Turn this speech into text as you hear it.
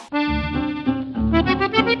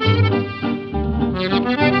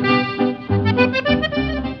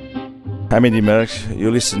I'm Eddie Merckx. You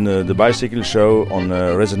listen to the Bicycle Show on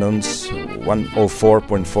Resonance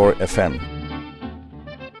 104.4 FM.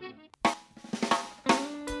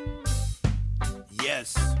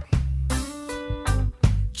 Yes.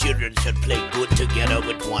 Children should play good together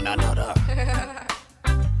with one another.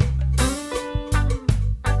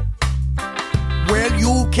 Well,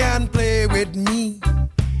 you can play with me,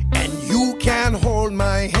 and you can hold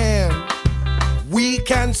my hand. We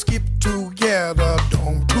can skip together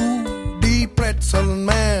down to the pretzel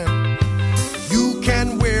man. You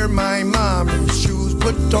can wear my mommy's shoes,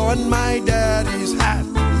 put on my daddy's hat.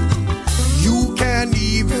 You can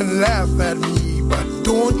even laugh at me, but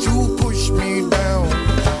don't you push me down.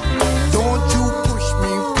 Don't you push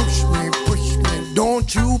me, push me, push me.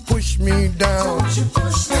 Don't you push me down.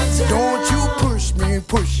 Don't you push me,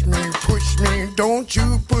 push me, push me. Don't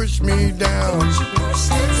you push me down.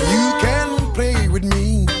 You can play with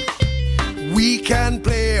me. We can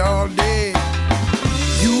play all day.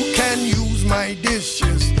 You can use my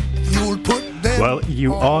dishes. You'll put them. Well,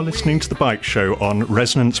 you are listening to The Bike Show on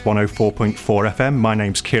Resonance 104.4 FM. My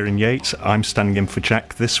name's Kieran Yates. I'm standing in for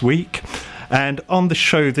Jack this week. And on the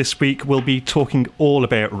show this week, we'll be talking all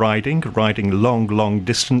about riding long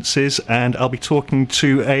distances. And I'll be talking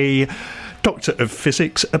to a doctor of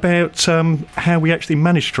physics about how we actually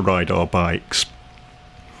manage to ride our bikes.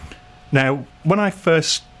 Now, when I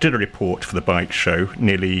first did a report for The Bike Show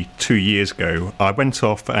nearly 2 years ago, I went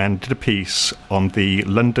off and did a piece on the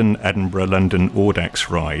London-Edinburgh-London Audax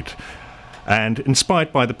ride. And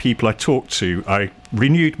inspired by the people I talked to, I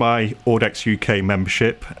renewed my Audax UK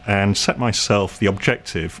membership and set myself the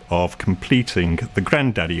objective of completing the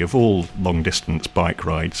granddaddy of all long-distance bike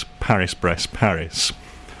rides, Paris Brest Paris.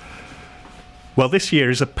 Well, this year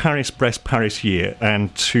is a Paris Brest Paris year,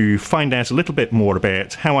 and to find out a little bit more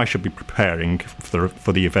about how I should be preparing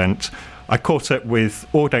for the event, I caught up with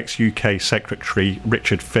Audax UK Secretary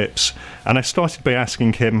Richard Phipps, and I started by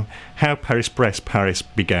asking him how Paris Brest Paris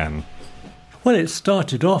began. Well, it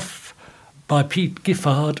started off by Pete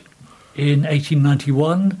Giffard in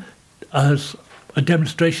 1891 as a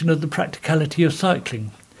demonstration of the practicality of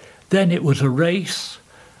cycling. Then it was a race.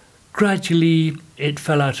 Gradually, it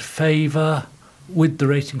fell out of favour with the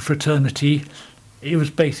racing fraternity. It was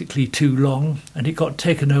basically too long, and it got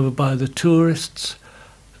taken over by the tourists.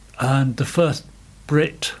 And the first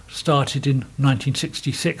Brit started in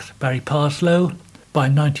 1966, Barry Parslow. By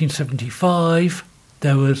 1975,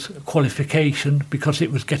 there was a qualification because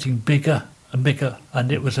it was getting bigger and bigger,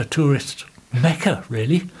 and it was a tourist mecca,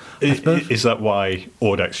 really, I suppose. Is that why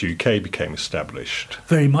Audax UK became established?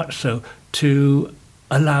 Very much so, to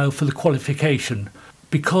allow for the qualification,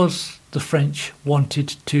 because the French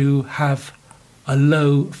wanted to have a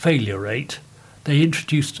low failure rate. They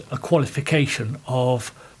introduced a qualification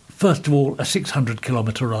of, first of all, a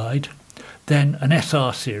 600-kilometre ride, then an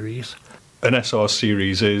SR series. An SR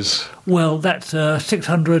series is? Well, that's a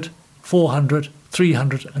 600, 400,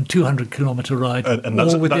 300 and 200-kilometre ride, and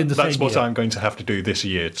that's, all within the same year. That's what I'm going to have to do this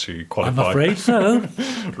year to qualify. I'm afraid so.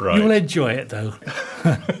 Right. You'll enjoy it, though.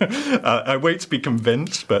 I wait to be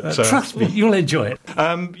convinced, but... trust me, you'll enjoy it.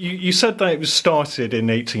 You said that it was started in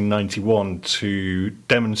 1891 to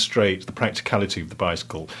demonstrate the practicality of the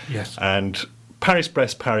bicycle. Yes. And Paris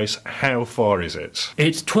Brest Paris, how far is it?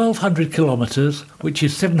 It's 1,200 kilometres, which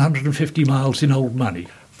is 750 miles in old money.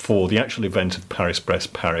 For the actual event of Paris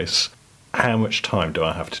Brest Paris, how much time do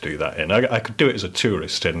I have to do that in? I could do it as a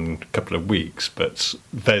tourist in a couple of weeks, but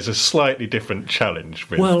there's a slightly different challenge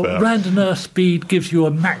with... Well, Randonneur Speed gives you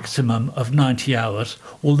a maximum of 90 hours,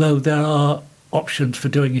 although there are options for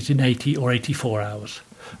doing it in 80 or 84 hours.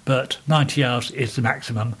 But 90 hours is the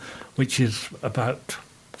maximum, which is about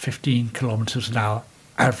 15 kilometres an hour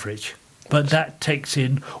average. But that takes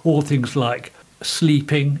in all things like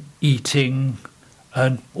sleeping, eating,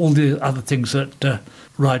 and all the other things that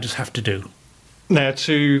riders have to do. Now,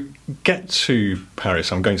 to get to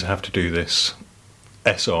Paris, I'm going to have to do this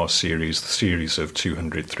SR series, the series of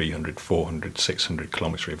 200, 300, 400, 600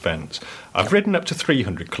 kilometre events. I've ridden up to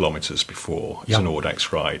 300 kilometres before as an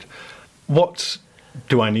Audax ride. What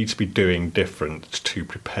do I need to be doing different to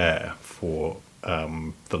prepare for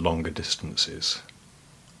the longer distances?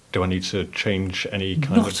 Do I need to change any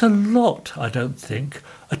kind of... Not a lot, I don't think.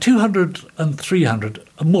 A 200 and 300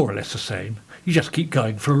 are more or less the same. You just keep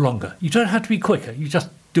going for longer. You don't have to be quicker, you just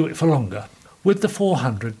do it for longer. With the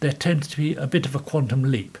 400, there tends to be a bit of a quantum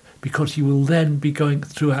leap because you will then be going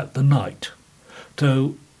throughout the night.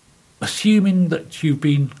 So, assuming that you've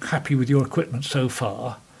been happy with your equipment so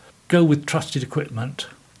far, go with trusted equipment,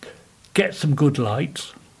 get some good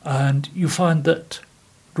lights, and you find that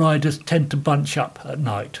riders tend to bunch up at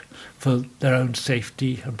night for their own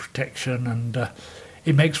safety and protection, and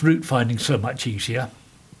it makes route finding so much easier.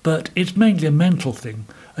 But it's mainly a mental thing,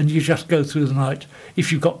 and you just go through the night.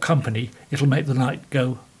 If you've got company, it'll make the night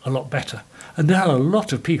go a lot better. And there are a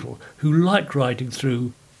lot of people who like riding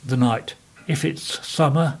through the night. If it's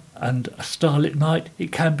summer and a starlit night,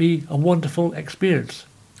 it can be a wonderful experience.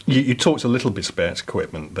 You talked a little bit about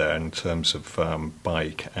equipment there in terms of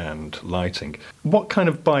bike and lighting. What kind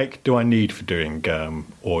of bike do I need for doing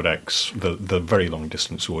Audex, the very long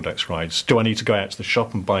distance Audex rides? Do I need to go out to the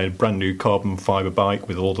shop and buy a brand new carbon fibre bike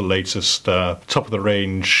with all the latest top of the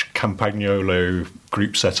range Campagnolo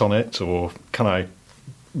group set on it, or can I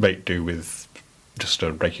make do with just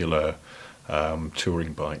a regular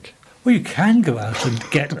touring bike? Well, you can go out and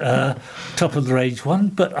get a top-of-the-range one,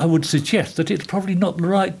 but I would suggest that it's probably not the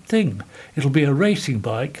right thing. It'll be a racing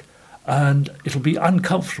bike, and it'll be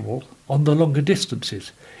uncomfortable on the longer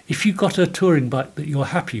distances. If you've got a touring bike that you're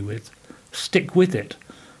happy with, stick with it,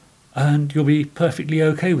 and you'll be perfectly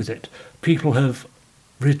okay with it. People have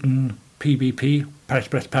ridden PBP, Paris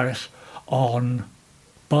Brest Paris, on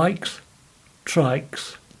bikes,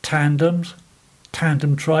 trikes, tandems,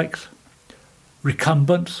 tandem trikes,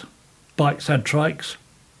 recumbents, bikes and trikes,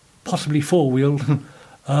 possibly four-wheeled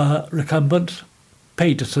recumbents,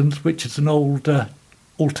 Pedersens, which is an old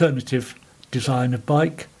alternative design of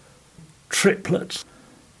bike, triplets,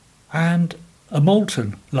 and a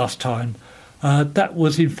Moulton last time. That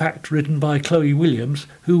was in fact ridden by Chloe Williams,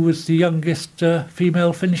 who was the youngest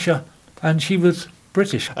female finisher, and she was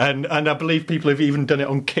British. And I believe people have even done it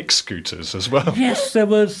on kick scooters as well. Yes, there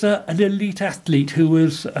was an elite athlete who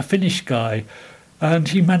was a Finnish guy, and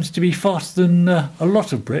he managed to be faster than a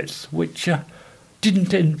lot of Brits, which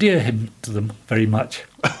didn't endear him to them very much.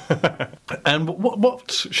 And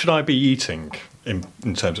what should I be eating in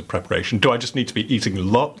terms of preparation? Do I just need to be eating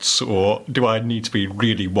lots, or do I need to be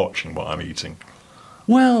really watching what I'm eating?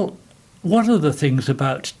 Well, one of the things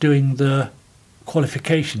about doing the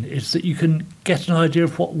qualification is that you can get an idea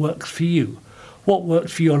of what works for you. What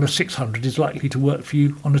works for you on a 600 is likely to work for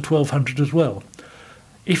you on a 1200 as well.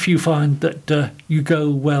 If you find that you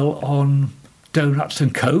go well on donuts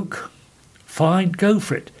and Coke, fine, go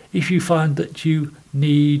for it. If you find that you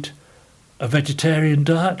need a vegetarian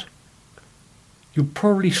diet, you'll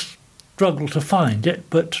probably struggle to find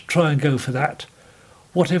it, but try and go for that.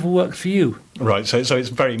 Whatever works for you. Right, so it's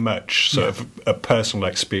very much sort of a personal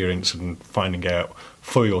experience and finding out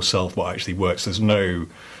for yourself what actually works. There's no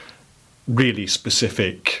really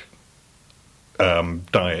specific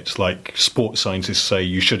diets, like sports scientists say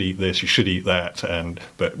you should eat this, you should eat that,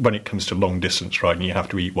 but when it comes to long distance riding, you have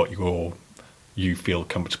to eat what you feel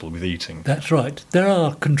comfortable with eating. That's right. There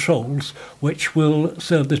are controls which will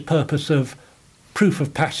serve the purpose of proof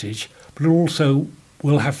of passage, but also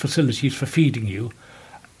will have facilities for feeding you,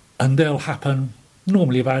 and they'll happen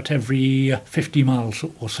normally about every 50 miles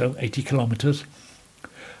or so, 80 kilometres,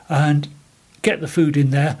 and get the food in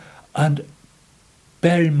there, and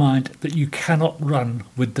bear in mind that you cannot run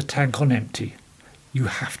with the tank on empty. You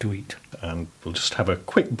have to eat. And we'll just have a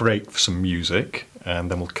quick break for some music, and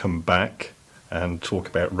then we'll come back and talk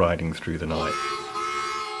about riding through the night.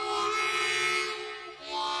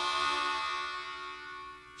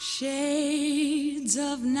 Shades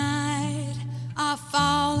of night are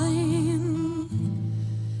falling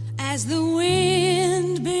as the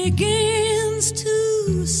wind begins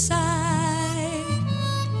to sigh.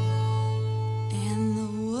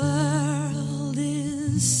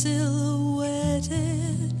 Silhouetted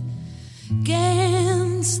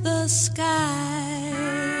against the sky.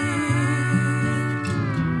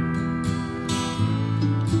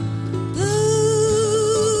 Blue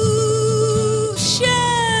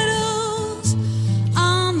shadows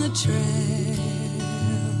on the trail.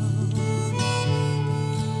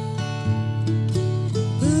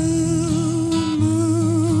 Blue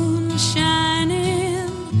moon shining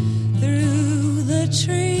through the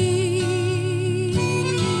trees.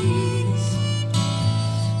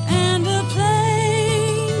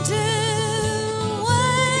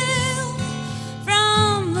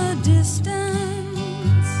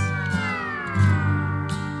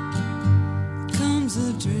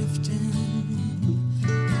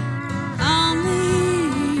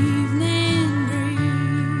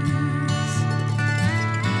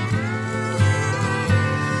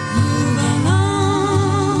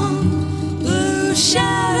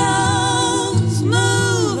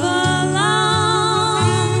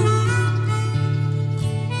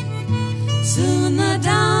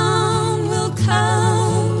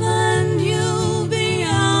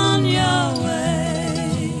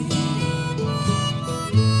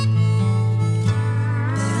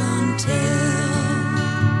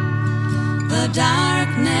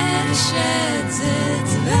 darkness sheds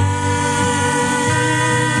its veil.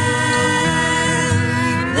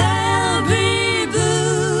 There'll be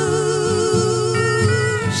blue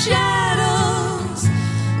shadows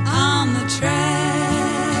on the trail.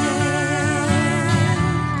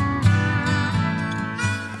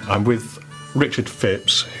 I'm with Richard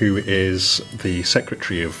Phipps, who is the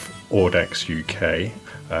Secretary of Audax UK,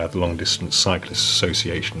 the Long Distance Cyclists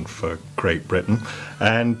Association for Great Britain.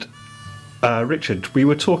 And Richard, we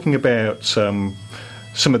were talking about some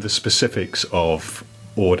of the specifics of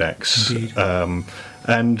Audax.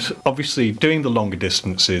 And obviously, doing the longer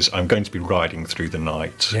distances, I'm going to be riding through the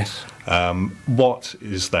night. Yes. What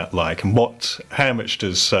is that like, and how much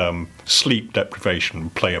does sleep deprivation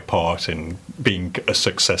play a part in being a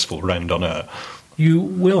successful randonneur? You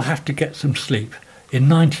will have to get some sleep. In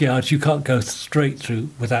 90 hours, you can't go straight through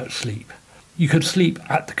without sleep. You can sleep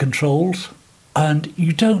at the controls, and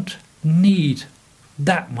you don't need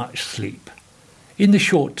that much sleep. In the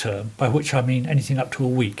short term, by which I mean anything up to a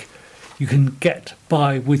week, you can get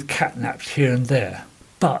by with cat naps here and there.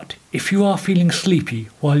 But if you are feeling sleepy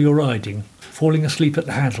while you're riding, falling asleep at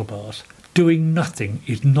the handlebars, doing nothing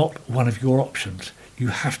is not one of your options. You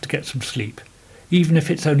have to get some sleep. Even if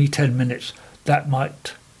it's only 10 minutes, that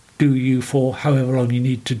might do you for however long you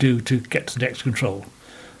need to do to get to the next control.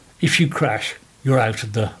 If you crash, you're out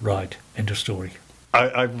of the ride. End of story.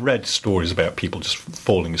 I've read stories about people just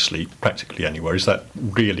falling asleep practically anywhere. Is that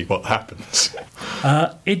really what happens?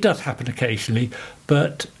 It does happen occasionally,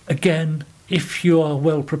 but again, if you are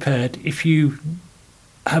well prepared, if you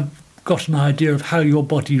have got an idea of how your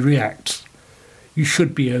body reacts, you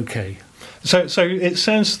should be okay. So it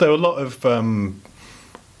sounds though a lot of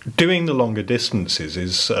doing the longer distances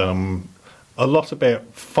is a lot about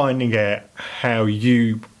finding out how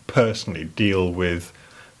you personally deal with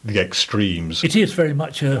the extremes. It is very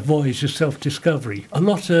much a voyage of self-discovery. A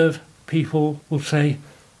lot of people will say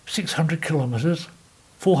 600 kilometres,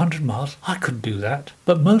 400 miles, I couldn't do that.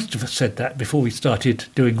 But most of us said that before we started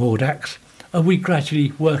doing Audax, and we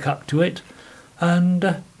gradually work up to it.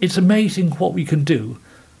 And it's amazing what we can do,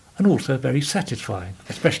 and also very satisfying,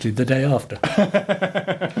 especially the day after.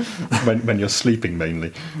 when you're sleeping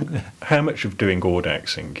mainly. How much of doing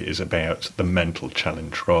Audaxing is about the mental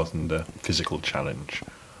challenge rather than the physical challenge?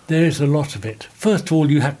 There is a lot of it. First of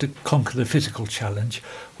all, you have to conquer the physical challenge,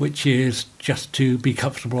 which is just to be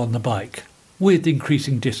comfortable on the bike. With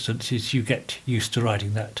increasing distances, you get used to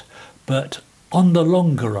riding that. But on the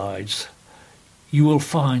longer rides, you will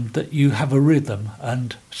find that you have a rhythm,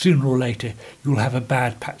 and sooner or later you'll have a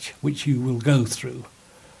bad patch which you will go through.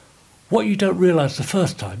 What you don't realise the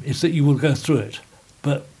first time is that you will go through it.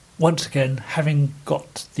 But once again, having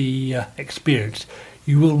got the experience,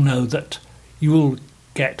 you will know that you will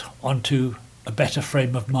get onto a better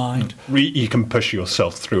frame of mind. You can push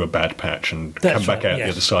yourself through a bad patch and come back out the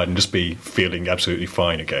other side and just be feeling absolutely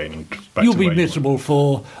fine again. And back You'll to be where you miserable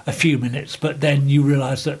for a few minutes, but then you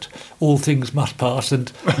realise that all things must pass, and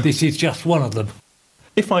this is just one of them.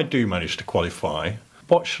 If I do manage to qualify,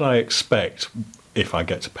 what should I expect if I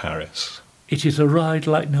get to Paris? It is a ride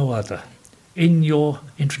like no other. In your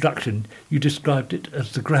introduction, you described it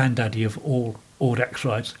as the granddaddy of all Audax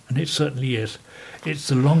rides, and it certainly is. It's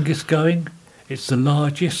the longest going, it's the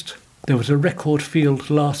largest. There was a record field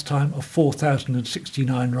last time of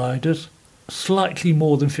 4,069 riders. Slightly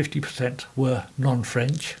more than 50% were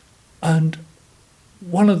non-French. And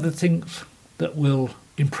one of the things that will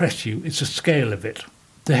impress you is the scale of it.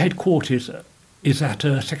 The headquarters is at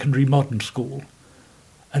a secondary modern school.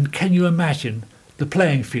 And can you imagine the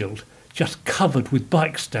playing field just covered with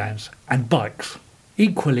bike stands and bikes?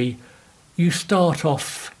 Equally, you start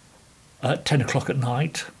off at 10 o'clock at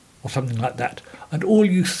night or something like that, and all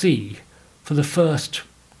you see for the first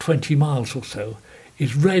 20 miles or so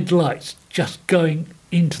is red lights just going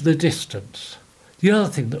into the distance. The other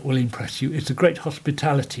thing that will impress you is the great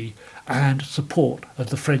hospitality and support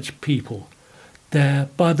of the French people. They're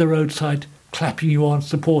by the roadside clapping you on,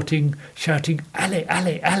 supporting, shouting, allez,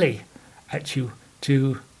 allez, allez, at you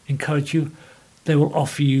to encourage you. They will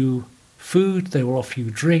offer you food, they will offer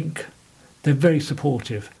you drink. They're very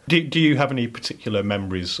supportive. Do you have any particular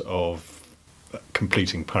memories of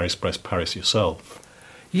completing Paris Brest Paris yourself?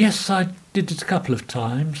 Yes, I did it a couple of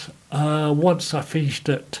times. Once I finished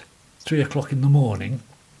at 3 o'clock in the morning,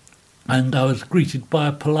 and I was greeted by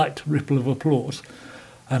a polite ripple of applause,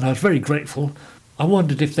 and I was very grateful. I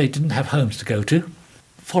wondered if they didn't have homes to go to.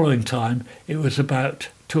 Following time, it was about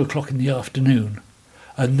 2 o'clock in the afternoon,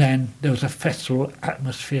 and then there was a festival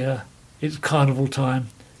atmosphere. It's carnival time.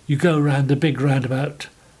 You go around the big roundabout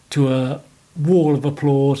to a wall of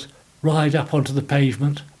applause. ride up onto the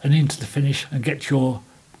pavement and into the finish and get your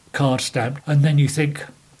card stamped, and then you think,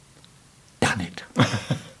 done it.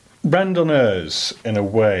 Randonneurs, in a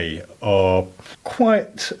way, are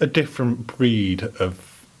quite a different breed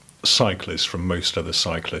of cyclists from most other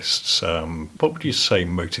cyclists. What would you say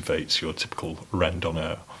motivates your typical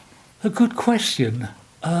randonneur? A good question.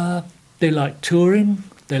 They like touring,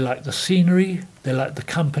 they like the scenery, they like the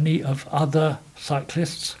company of other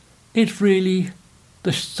cyclists. It's really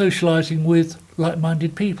the socialising with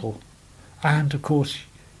like-minded people. And, of course,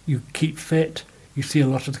 you keep fit, you see a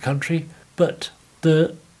lot of the country, but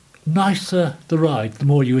the nicer the ride, the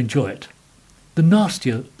more you enjoy it. The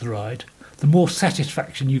nastier the ride, the more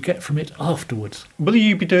satisfaction you get from it afterwards. Will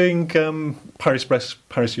you be doing Paris Brest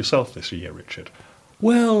Paris yourself this year, Richard?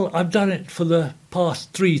 Well, I've done it for the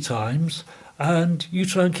past 3 times, and you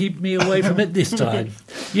try and keep me away from it this time.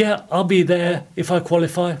 Yeah, I'll be there if I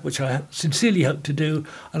qualify, which I sincerely hope to do,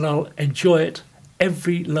 and I'll enjoy it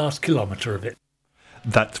every last kilometre of it.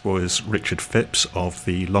 That was Richard Phipps of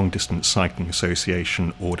the Long Distance Cycling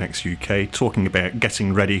Association, Audex UK, talking about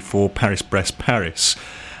getting ready for Paris Brest Paris.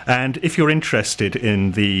 And if you're interested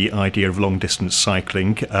in the idea of long-distance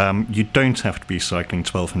cycling, you don't have to be cycling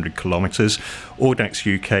 1,200 kilometres. Audex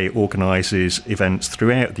UK organises events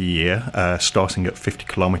throughout the year, starting at 50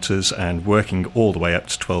 kilometres and working all the way up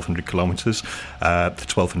to 1,200 kilometres. The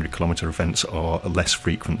 1,200 kilometre events are less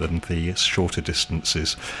frequent than the shorter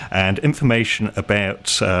distances. And information about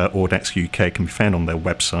Audex UK can be found on their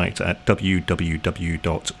website at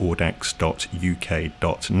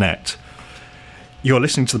www.audex.uk.net. You're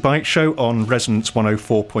listening to The Bike Show on Resonance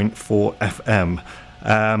 104.4 FM.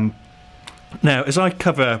 Now, as I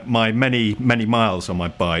cover my many, many miles on my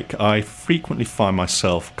bike, I frequently find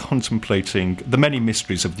myself contemplating the many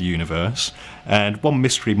mysteries of the universe. And one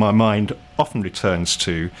mystery my mind often returns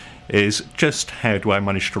to is just how do I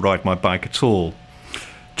manage to ride my bike at all?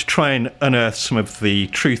 To try and unearth some of the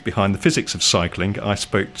truth behind the physics of cycling, I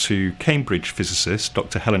spoke to Cambridge physicist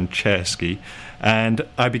Dr. Helen Chersky, and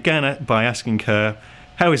I began by asking her,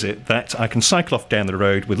 how is it that I can cycle off down the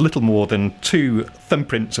road with little more than 2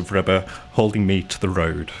 thumbprints of rubber holding me to the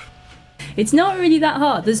road? It's not really that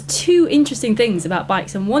hard. There's 2 interesting things about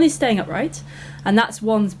bikes, and one is staying upright, and that's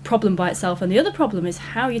one problem by itself, and the other problem is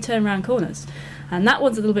how you turn around corners. And that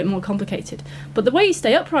one's a little bit more complicated. But the way you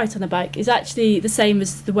stay upright on a bike is actually the same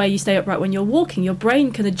as the way you stay upright when you're walking. Your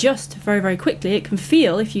brain can adjust very, very quickly. It can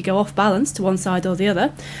feel if you go off balance to one side or the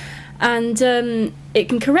other. And it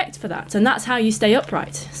can correct for that. And that's how you stay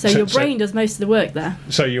upright. So your brain does most of the work there.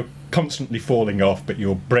 So you're constantly falling off, but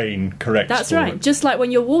your brain corrects. That's right. It. Just like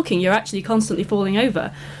when you're walking, you're actually constantly falling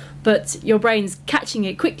over. But your brain's catching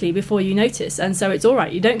it quickly before you notice. And so it's all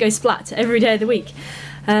right. You don't go splat every day of the week.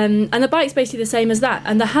 And the bike's basically the same as that.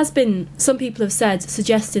 And there has been, some people have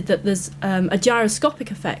suggested that there's a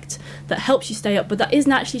gyroscopic effect that helps you stay up, but that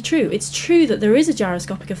isn't actually true. It's true that there is a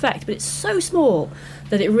gyroscopic effect, but it's so small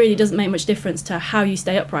that it really doesn't make much difference to how you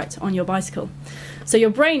stay upright on your bicycle. So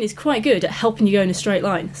your brain is quite good at helping you go in a straight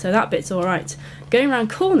line, so that bit's all right. Going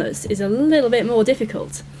around corners is a little bit more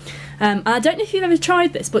difficult. And I don't know if you've ever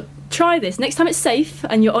tried this, but try this. Next time it's safe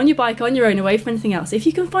and you're on your bike on your own away from anything else, if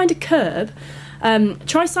you can find a curb,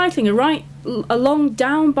 try cycling along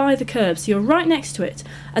down by the curb, so you're right next to it,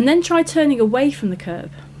 and then try turning away from the curb.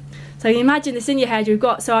 So you imagine this in your head.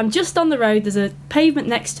 So I'm just on the road, there's a pavement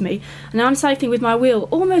next to me, and I'm cycling with my wheel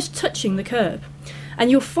almost touching the curb. And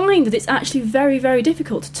you'll find that it's actually very, very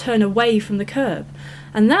difficult to turn away from the curb.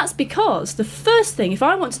 And that's because the first thing, if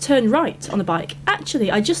I want to turn right on the bike, actually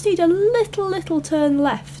I just need a little turn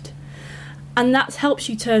left. And that helps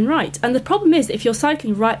you turn right. And the problem is, if you're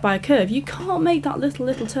cycling right by a curve, you can't make that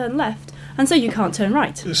little turn left, and so you can't turn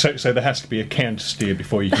right. So there has to be a counter steer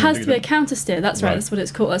before you can do that? There has to be a counter steer, that's right, that's what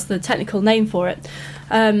it's called, that's the technical name for it.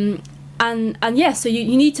 And yeah, so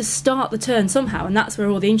you need to start the turn somehow, and that's where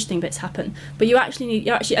all the interesting bits happen. But you actually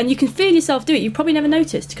and you can feel yourself do it. You probably never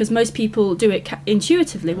noticed, because most people do it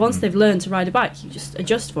intuitively. Once they've learned to ride a bike, you just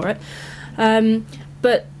adjust for it.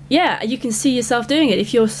 But yeah, you can see yourself doing it.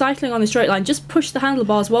 If you're cycling on a straight line, just push the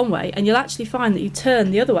handlebars one way, and you'll actually find that you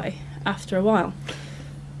turn the other way after a while.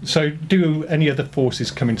 So do any other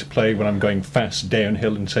forces come into play when I'm going fast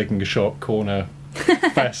downhill and taking a sharp corner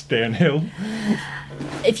fast downhill?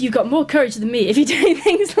 If you've got more courage than me, if you're doing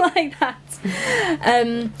things like that.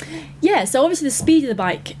 Yeah, so obviously the speed of the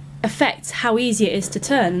bike affects how easy it is to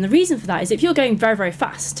turn. And the reason for that is if you're going very, very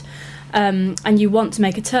fast and you want to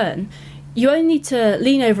make a turn, you only need to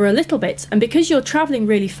lean over a little bit. And because you're travelling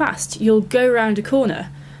really fast, you'll go around a corner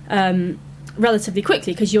relatively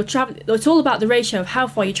quickly, because you're traveling. It's all about the ratio of how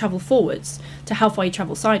far you travel forwards to how far you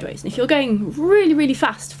travel sideways. And if you're going really, really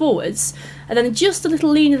fast forwards, and then just a little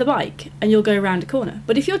lean of the bike, and you'll go around a corner.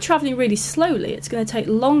 But if you're travelling really slowly, it's going to take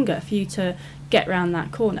longer for you to get around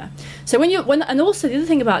that corner. So and also the other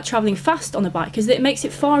thing about travelling fast on a bike is that it makes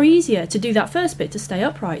it far easier to do that first bit, to stay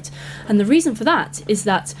upright. And the reason for that is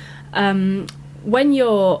that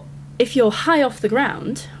if you're high off the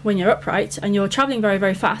ground when you're upright and you're travelling very,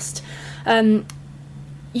 very fast,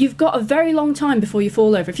 you've got a very long time before you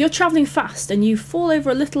fall over. If you're travelling fast and you fall over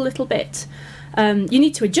a little bit, you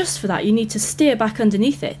need to adjust for that. You need to steer back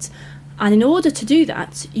underneath it. And in order to do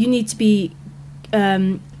that, you need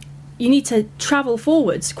to travel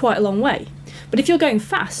forwards quite a long way. But if you're going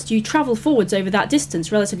fast, you travel forwards over that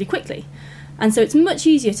distance relatively quickly. And so it's much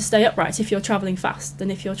easier to stay upright if you're travelling fast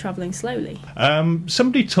than if you're travelling slowly.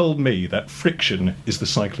 Somebody told me that friction is the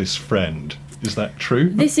cyclist's friend. Is that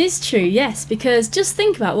true? This is true, yes, because just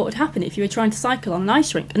think about what would happen if you were trying to cycle on an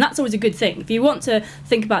ice rink. And that's always a good thing. If you want to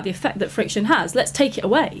think about the effect that friction has, let's take it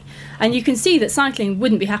away. And you can see that cycling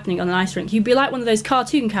wouldn't be happening on an ice rink. You'd be like one of those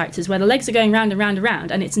cartoon characters where the legs are going round and round and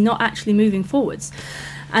round and it's not actually moving forwards.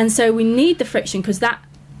 And so we need the friction because that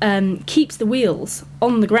keeps the wheels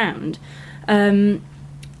on the ground.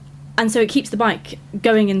 And so it keeps the bike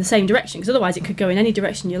going in the same direction, because otherwise it could go in any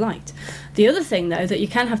direction you liked. The other thing, though, that you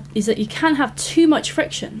can have is that you can have too much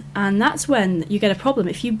friction, and that's when you get a problem.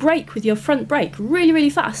 If you brake with your front brake really, really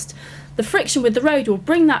fast, the friction with the road will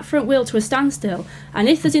bring that front wheel to a standstill, and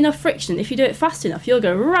if there's enough friction, if you do it fast enough, you'll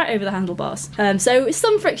go right over the handlebars. So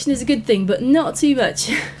some friction is a good thing, but not too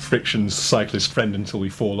much. Friction's cyclist friend until we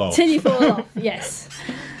fall off. Till you fall off, yes.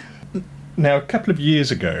 Now, a couple of years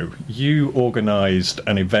ago, you organised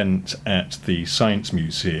an event at the Science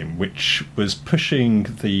Museum which was pushing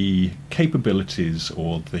the capabilities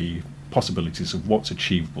or the possibilities of what's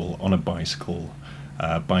achievable on a bicycle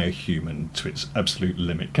by a human to its absolute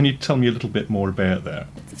limit. Can you tell me a little bit more about that?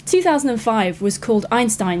 2005 was called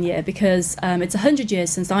Einstein Year because it's 100 years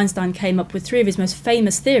since Einstein came up with 3 of his most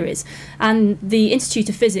famous theories, and the Institute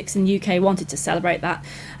of Physics in the UK wanted to celebrate that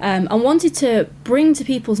and wanted to bring to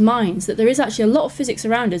people's minds that there is actually a lot of physics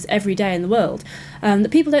around us every day in the world that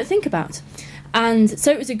people don't think about. And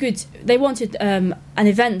so it was they wanted an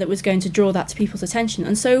event that was going to draw that to people's attention.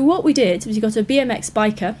 And so what we did was we got a BMX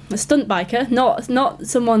biker, a stunt biker, not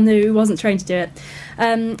someone who wasn't trained to do it.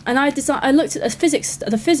 And I looked at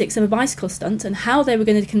the physics of a bicycle stunt and how they were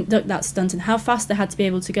going to conduct that stunt and how fast they had to be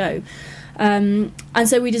able to go. And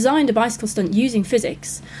so we designed a bicycle stunt using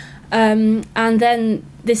physics. And then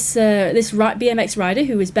this BMX rider,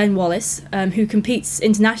 who is Ben Wallace, who competes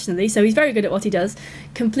internationally, so he's very good at what he does,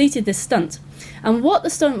 completed this stunt. And what the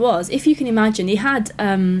stunt was, if you can imagine, he had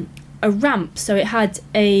a ramp, so it had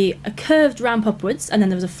a curved ramp upwards, and then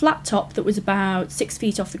there was a flat top that was about 6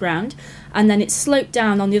 feet off the ground, and then it sloped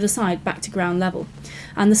down on the other side back to ground level.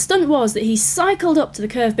 And the stunt was that he cycled up to the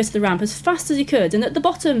curved bit of the ramp as fast as he could, and at the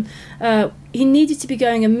bottom he needed to be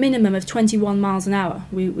going a minimum of 21 miles an hour,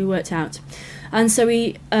 we worked out. And so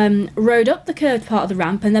he rode up the curved part of the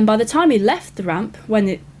ramp, and then by the time he left the ramp,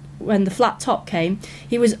 when the flat top came,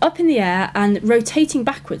 he was up in the air and rotating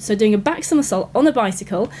backwards, so doing a back somersault on a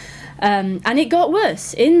bicycle. And it got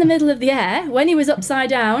worse. In the middle of the air, when he was upside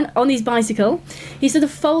down on his bicycle, he sort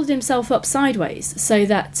of folded himself up sideways, so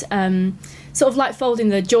that sort of like folding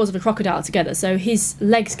the jaws of a crocodile together. So his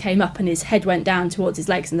legs came up and his head went down towards his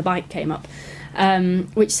legs and the bike came up,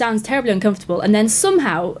 which sounds terribly uncomfortable. And then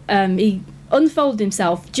somehow he unfolded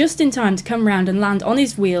himself just in time to come round and land on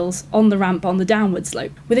his wheels on the ramp on the downward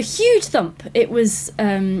slope with a huge thump. It was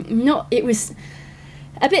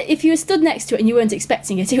a bit, if you were stood next to it and you weren't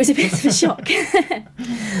expecting it, it was a bit of a shock.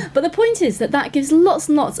 But the point is that gives lots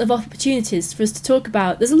and lots of opportunities for us to talk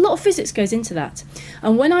about. There's a lot of physics goes into that.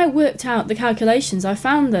 And when I worked out the calculations, I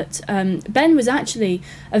found that Ben was actually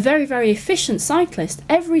a very, very efficient cyclist.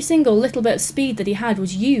 Every single little bit of speed that he had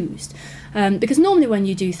was used. Because normally when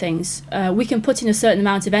you do things, we can put in a certain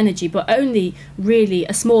amount of energy, but only really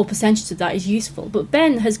a small percentage of that is useful. But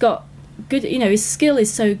Ben has got good, his skill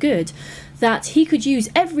is so good that he could use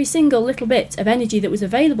every single little bit of energy that was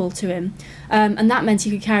available to him, and that meant he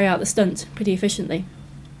could carry out the stunt pretty efficiently.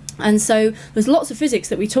 And so there's lots of physics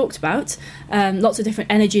that we talked about, lots of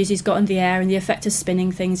different energies he's got in the air and the effect of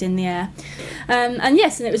spinning things in the air. And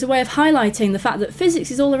it was a way of highlighting the fact that physics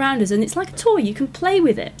is all around us, and it's like a toy. You can play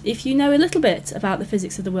with it. If you know a little bit about the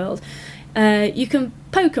physics of the world, you can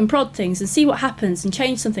poke and prod things and see what happens and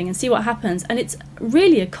change something and see what happens, and it's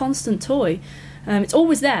really a constant toy. It's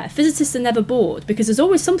always there. Physicists are never bored because there's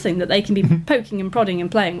always something that they can be poking and prodding and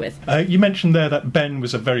playing with. You mentioned there that Ben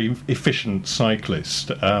was a very efficient cyclist,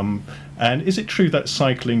 And is it true that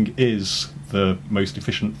cycling is the most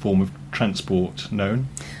efficient form of transport known?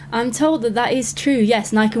 I'm told that that is true,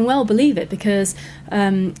 yes, and I can well believe it, because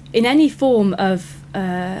in any form of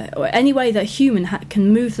or any way that a human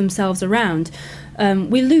can move themselves around,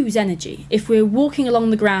 we lose energy. If we're walking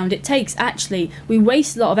along the ground, we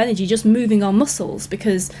waste a lot of energy just moving our muscles,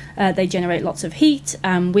 because they generate lots of heat.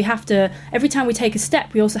 Every time we take a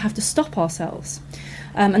step, we also have to stop ourselves.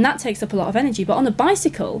 And that takes up a lot of energy. But on a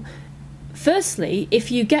bicycle, firstly,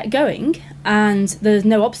 if you get going and there's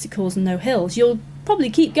no obstacles and no hills, you'll probably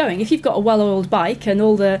keep going. If you've got a well-oiled bike and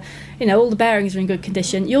all the bearings are in good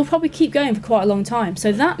condition, you'll probably keep going for quite a long time.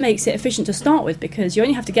 So that makes it efficient to start with, because you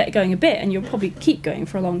only have to get going a bit and you'll probably keep going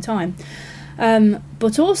for a long time.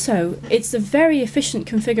 But also, it's a very efficient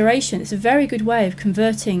configuration. It's a very good way of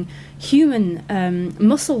converting human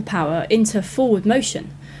muscle power into forward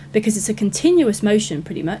motion, because it's a continuous motion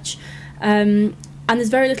pretty much. And there's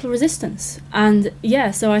very little resistance. And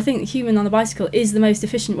so I think the human on a bicycle is the most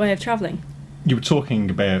efficient way of travelling. You were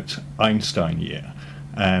talking about Einstein here,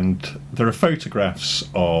 and there are photographs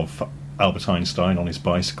of Albert Einstein on his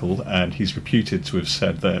bicycle, and he's reputed to have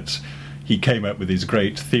said that he came up with his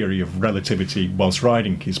great theory of relativity whilst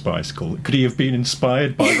riding his bicycle. Could he have been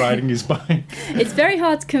inspired by riding his bike? It's very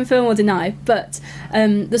hard to confirm or deny, but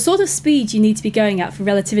the sort of speed you need to be going at for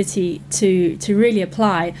relativity to really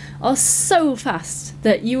apply are so fast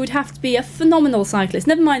that you would have to be a phenomenal cyclist,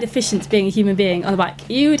 never mind efficient being a human being on a bike.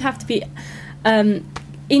 You would have to be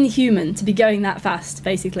inhuman to be going that fast,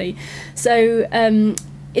 basically. So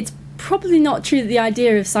it's probably not true that the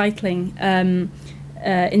idea of cycling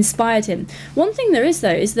inspired him. One thing there is, though,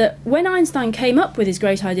 is that when Einstein came up with his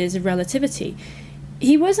great ideas of relativity,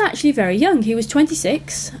 he was actually very young. He was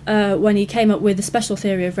 26 when he came up with the special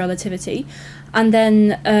theory of relativity, and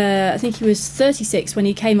then I think he was 36 when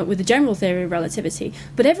he came up with the general theory of relativity.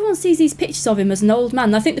 But everyone sees these pictures of him as an old man.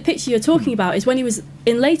 And I think the picture you're talking about is when he was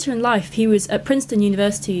later in life. He was at Princeton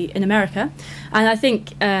University in America, and I think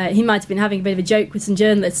he might have been having a bit of a joke with some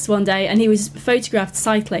journalists one day, and he was photographed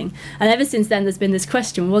cycling. And ever since then, there's been this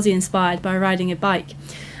question: was he inspired by riding a bike?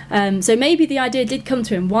 So maybe the idea did come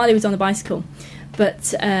to him while he was on a bicycle.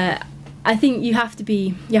 But I think you have to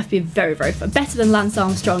be very, very better than Lance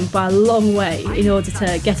Armstrong by a long way in order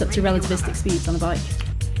to get up to relativistic speeds on a bike.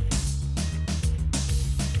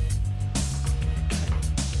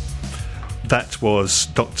 That was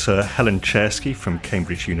Dr. Helen Chersky from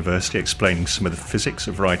Cambridge University explaining some of the physics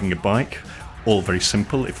of riding a bike. All very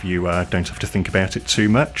simple if you don't have to think about it too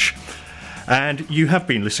much. And you have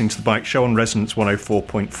been listening to The Bike Show on Resonance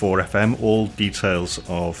 104.4 FM. All details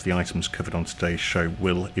of the items covered on today's show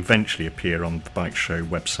will eventually appear on the Bike Show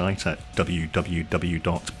website at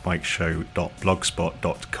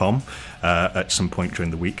www.bikeshow.blogspot.com at some point during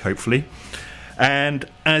the week, hopefully. And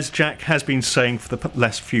as Jack has been saying for the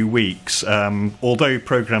last few weeks, although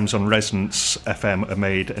programmes on Resonance FM are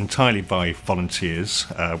made entirely by volunteers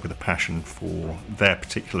with a passion for their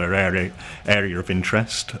particular area of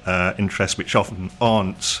interest which often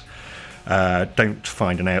don't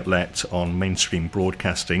find an outlet on mainstream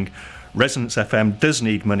broadcasting, Resonance FM does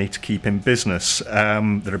need money to keep in business.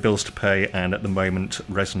 There are bills to pay, and at the moment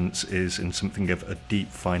Resonance is in something of a deep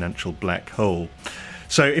financial black hole.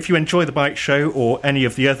 So if you enjoy The Bike Show or any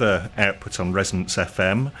of the other outputs on Resonance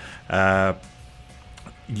FM,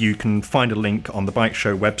 you can find a link on the Bike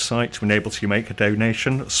Show website to enable you make a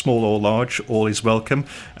donation, small or large, all is welcome.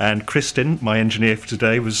 And Kristin, my engineer for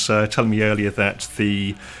today, was telling me earlier that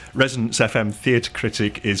the Resonance FM theatre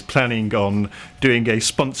critic is planning on doing a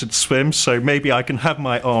sponsored swim, so maybe I can have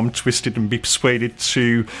my arm twisted and be persuaded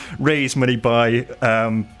to raise money by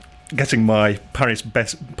getting my Paris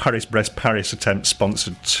Brest Paris attempt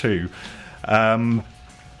sponsored too. And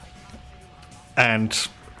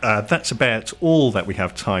that's about all that we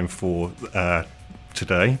have time for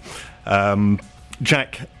today.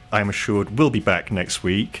 Jack, I'm assured, will be back next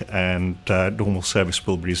week, and normal service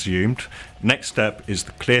will be resumed. Next up is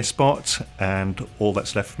the Clear Spot, and all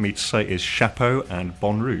that's left for me to say is chapeau and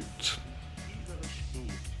bonne route.